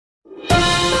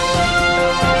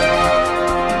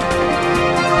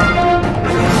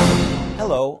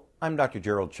I'm Dr.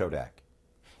 Gerald Chodak.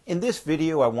 In this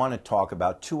video, I want to talk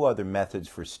about two other methods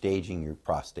for staging your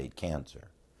prostate cancer.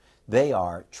 They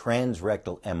are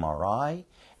transrectal MRI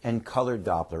and color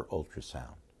Doppler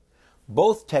ultrasound.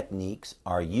 Both techniques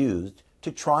are used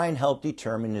to try and help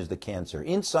determine is the cancer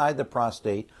inside the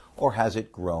prostate or has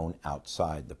it grown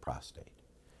outside the prostate.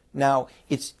 Now,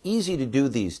 it's easy to do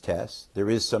these tests.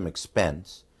 There is some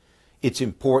expense. It's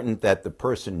important that the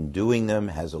person doing them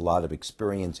has a lot of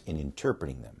experience in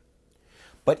interpreting them.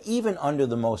 But even under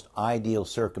the most ideal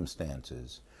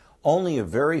circumstances, only a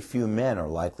very few men are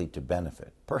likely to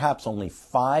benefit. Perhaps only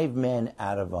 5 men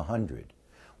out of 100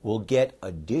 will get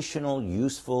additional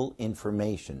useful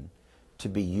information to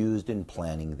be used in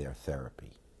planning their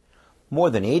therapy.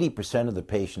 More than 80% of the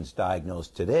patients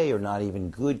diagnosed today are not even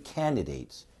good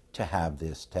candidates to have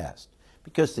this test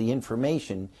because the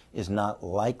information is not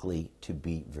likely to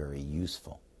be very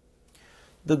useful.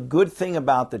 The good thing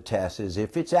about the test is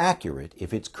if it's accurate,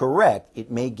 if it's correct,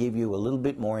 it may give you a little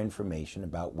bit more information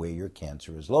about where your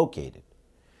cancer is located.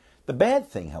 The bad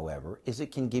thing, however, is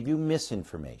it can give you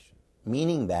misinformation,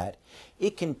 meaning that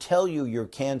it can tell you your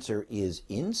cancer is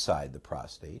inside the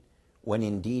prostate when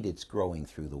indeed it's growing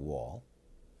through the wall,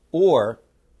 or,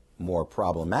 more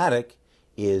problematic,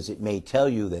 is it may tell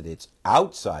you that it's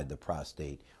outside the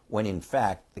prostate when in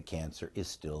fact the cancer is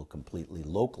still completely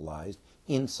localized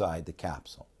inside the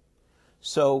capsule.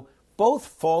 So both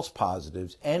false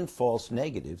positives and false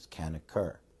negatives can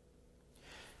occur.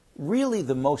 Really,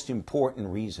 the most important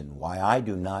reason why I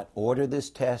do not order this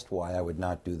test, why I would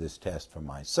not do this test for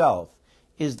myself,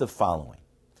 is the following.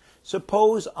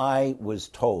 Suppose I was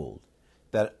told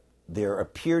that there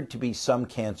appeared to be some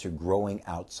cancer growing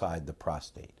outside the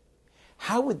prostate.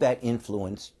 How would that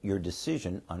influence your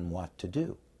decision on what to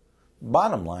do?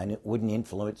 Bottom line, it wouldn't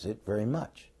influence it very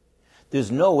much. There's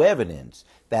no evidence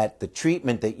that the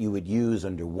treatment that you would use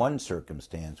under one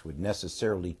circumstance would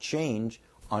necessarily change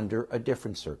under a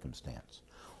different circumstance.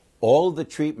 All the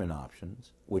treatment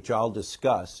options, which I'll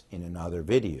discuss in another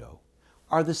video,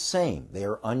 are the same. They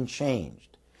are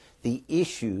unchanged. The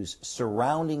issues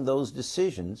surrounding those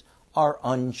decisions are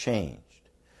unchanged.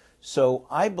 So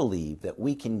I believe that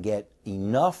we can get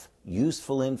enough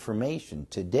useful information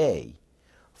today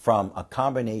from a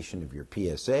combination of your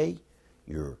PSA,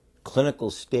 your clinical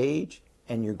stage,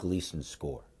 and your Gleason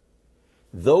score.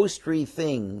 Those three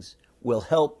things will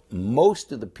help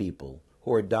most of the people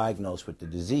who are diagnosed with the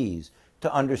disease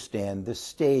to understand the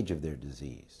stage of their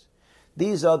disease.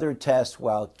 These other tests,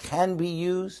 while can be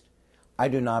used, I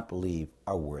do not believe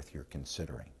are worth your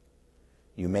considering.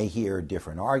 You may hear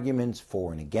different arguments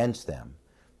for and against them,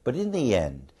 but in the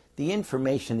end, the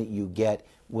information that you get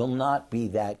will not be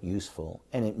that useful,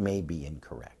 and it may be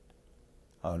incorrect.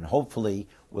 And hopefully,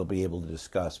 we'll be able to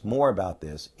discuss more about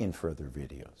this in further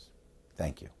videos.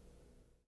 Thank you.